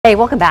Hey,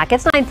 welcome back.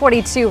 It's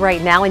 9:42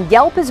 right now, and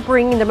Yelp is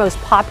bringing their most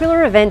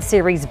popular event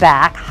series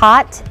back,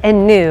 hot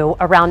and new,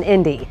 around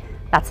Indy.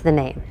 That's the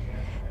name.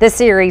 This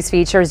series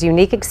features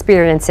unique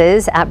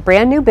experiences at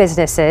brand new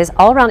businesses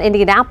all around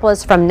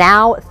Indianapolis from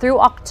now through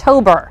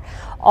October.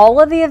 All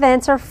of the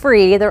events are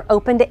free. They're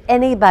open to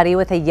anybody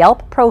with a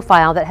Yelp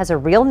profile that has a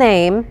real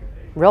name,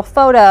 real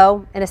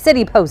photo, and a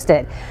city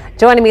posted.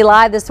 Joining me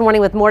live this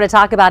morning with more to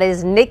talk about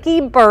is Nikki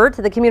Burt,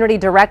 the community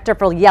director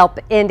for Yelp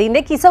Indy.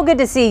 Nikki, so good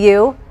to see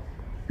you.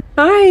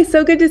 Hi,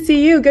 so good to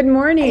see you. Good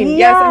morning.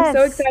 Yes, I'm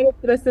so excited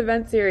for this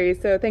event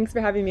series, so thanks for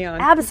having me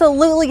on.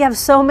 Absolutely. You have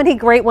so many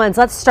great ones.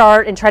 Let's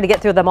start and try to get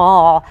through them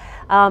all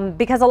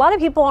because a lot of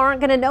people aren't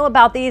going to know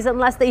about these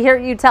unless they hear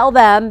you tell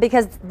them,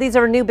 because these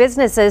are new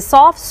businesses.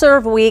 Soft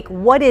Serve Week,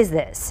 what is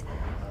this?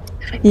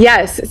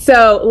 Yes,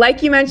 so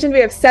like you mentioned, we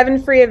have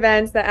 7 free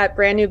events that at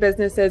brand new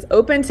businesses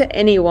open to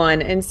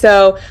anyone. And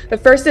so the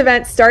first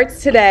event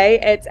starts today.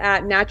 It's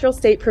at Natural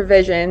State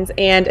Provisions,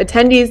 and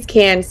attendees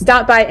can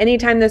stop by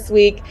anytime this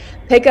week,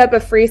 pick up a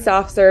free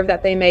soft serve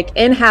that they make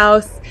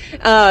in-house,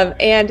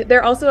 and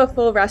they're also a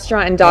full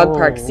restaurant and dog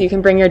park, so you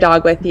can bring your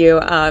dog with you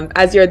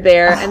as you're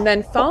there. And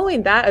then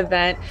following that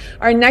event,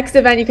 our next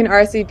event you can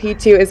RSVP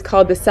to is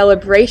called the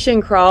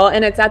Celebration Crawl,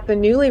 and it's at the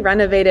newly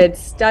renovated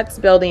Stutz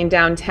building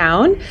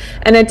downtown.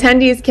 And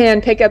attendees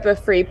can pick up a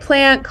free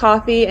plant,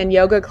 coffee, and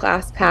yoga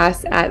class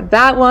pass at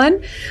that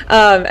one.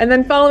 And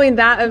then following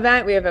that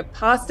event, we have a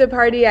pasta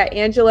party at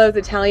Angelo's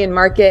Italian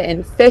Market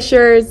in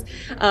Fishers.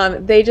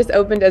 They just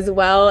opened as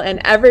well,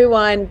 and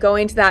everyone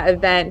going to that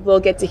event will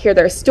get to hear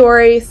their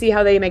story, see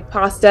how they make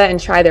pasta, and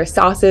try their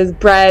sauces,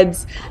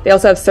 breads. They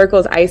also have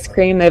Circle's ice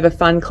cream. They have a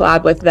fun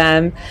collab with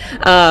them.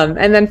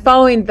 And then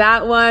following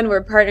that one,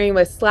 we're partnering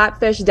with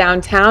Slapfish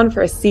downtown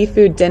for a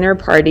seafood dinner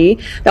party.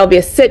 There'll be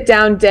a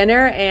sit-down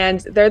dinner, and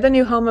they're the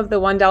new home of the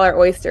 $1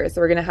 oysters.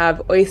 So we're going to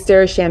have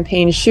oysters,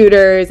 champagne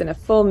shooters, and a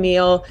full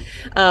meal.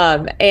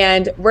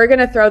 And we're going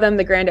to throw them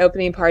the grand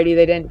opening party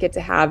they didn't get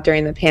to have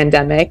during the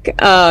pandemic.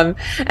 And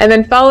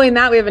then following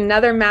that, we have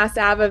another Mass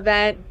Ave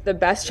event, the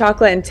best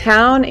chocolate in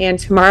town, and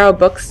Tomorrow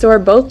Bookstore.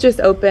 Both just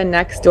open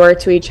next door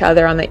to each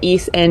other on the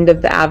east end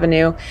of the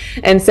avenue.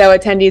 And so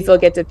attendees will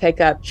get to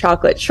pick up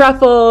chocolate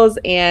truffles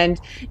and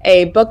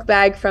a book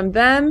bag from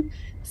them.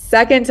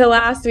 Second to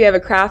last, we have a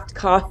craft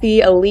coffee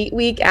elite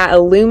week at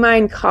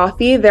Illumine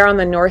Coffee. They're on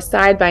the north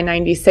side by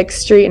 96th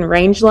Street and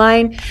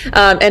Rangeline.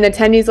 And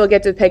attendees will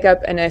get to pick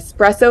up an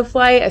espresso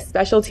flight, a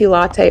specialty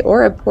latte,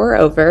 or a pour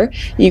over.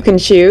 You can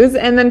choose.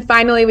 And then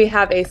finally, we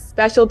have a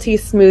specialty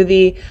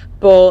smoothie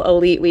bowl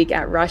elite week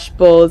at Rush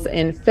Bowls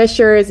in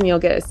Fishers, and you'll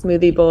get a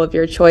smoothie bowl of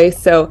your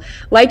choice. So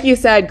like you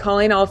said,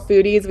 calling all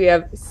foodies, we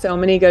have so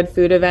many good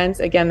food events.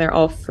 Again, they're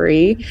all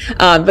free.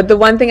 But the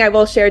one thing I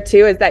will share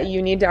too is that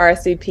you need to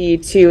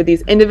RSVP to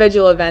these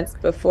individual events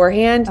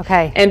beforehand.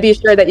 Okay. And be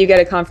sure that you get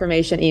a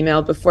confirmation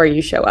email before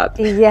you show up.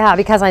 Yeah,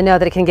 because I know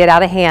that it can get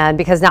out of hand,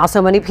 because now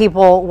so many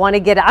people want to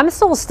get it. I'm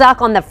still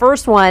stuck on the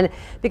first one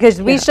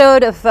because we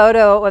showed a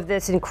photo of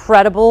this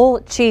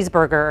incredible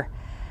cheeseburger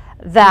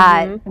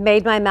that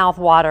made my mouth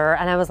water,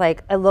 and I was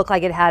like, it looked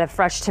like it had a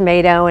fresh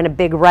tomato and a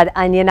big red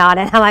onion on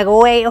it. I'm like,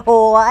 wait,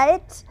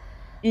 what?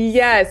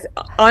 Yes,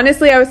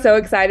 honestly, I was so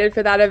excited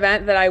for that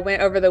event that I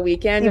went over the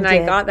weekend and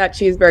I got that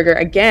cheeseburger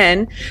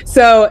again.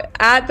 So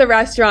at the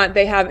restaurant,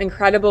 they have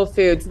incredible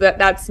foods.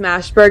 That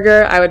smash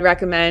burger, I would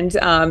recommend.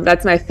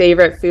 That's my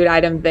favorite food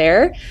item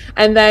there.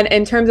 And then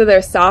in terms of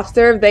their soft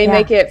serve, they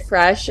make it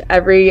fresh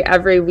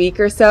every week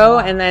or so,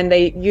 and then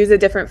they use a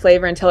different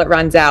flavor until it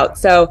runs out.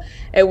 So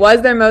it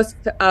was their most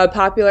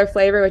popular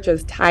flavor, which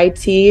was Thai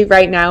tea.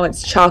 Right now,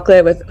 it's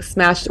chocolate with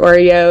smashed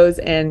Oreos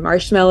and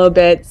marshmallow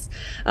bits.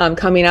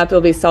 Coming up, it'll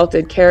be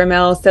salted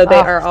caramel, so they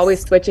are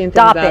always switching things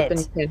up. And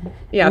you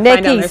can, Nikki,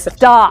 find on their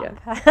stop.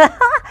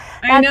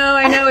 I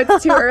know,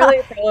 it's too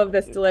early for all of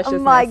this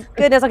deliciousness. Oh my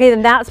goodness. Okay,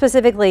 then that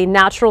specifically,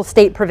 Natural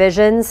State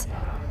Provisions,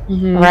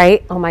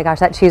 right? Oh my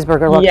gosh, that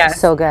cheeseburger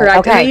looks so good. Correct.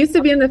 Okay. And they used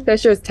to be in the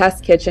Fishers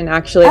test kitchen,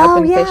 actually, up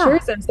in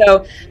Fishers, and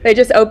so they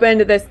just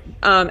opened this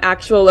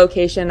actual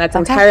location that's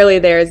entirely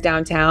theirs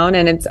downtown,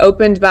 and it's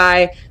opened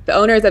by the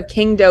owners of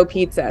King Dough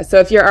Pizza. So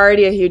if you're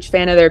already a huge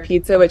fan of their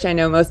pizza, which I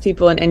know most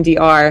people in Indy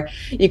are,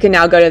 you can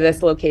now go to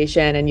this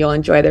location and you'll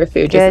enjoy their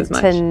food just as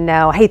much. Good to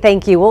know. Hey,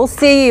 thank you. We'll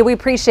see you. We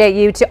appreciate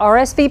you. To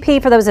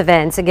RSVP for those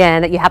events,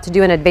 again, that you have to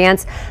do in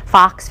advance,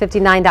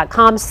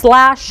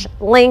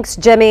 fox59.com/links.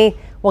 Jimmy,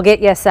 we'll get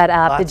you set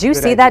up. Did you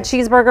see that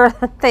cheeseburger?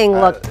 That thing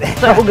looked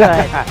so good.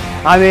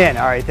 I'm in.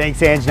 All right.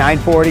 Thanks, Ange.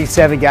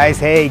 9:47, guys.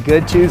 Hey,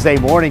 good Tuesday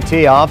morning to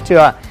you. Off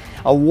to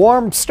a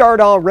warm start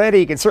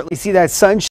already. You can certainly see that sunshine.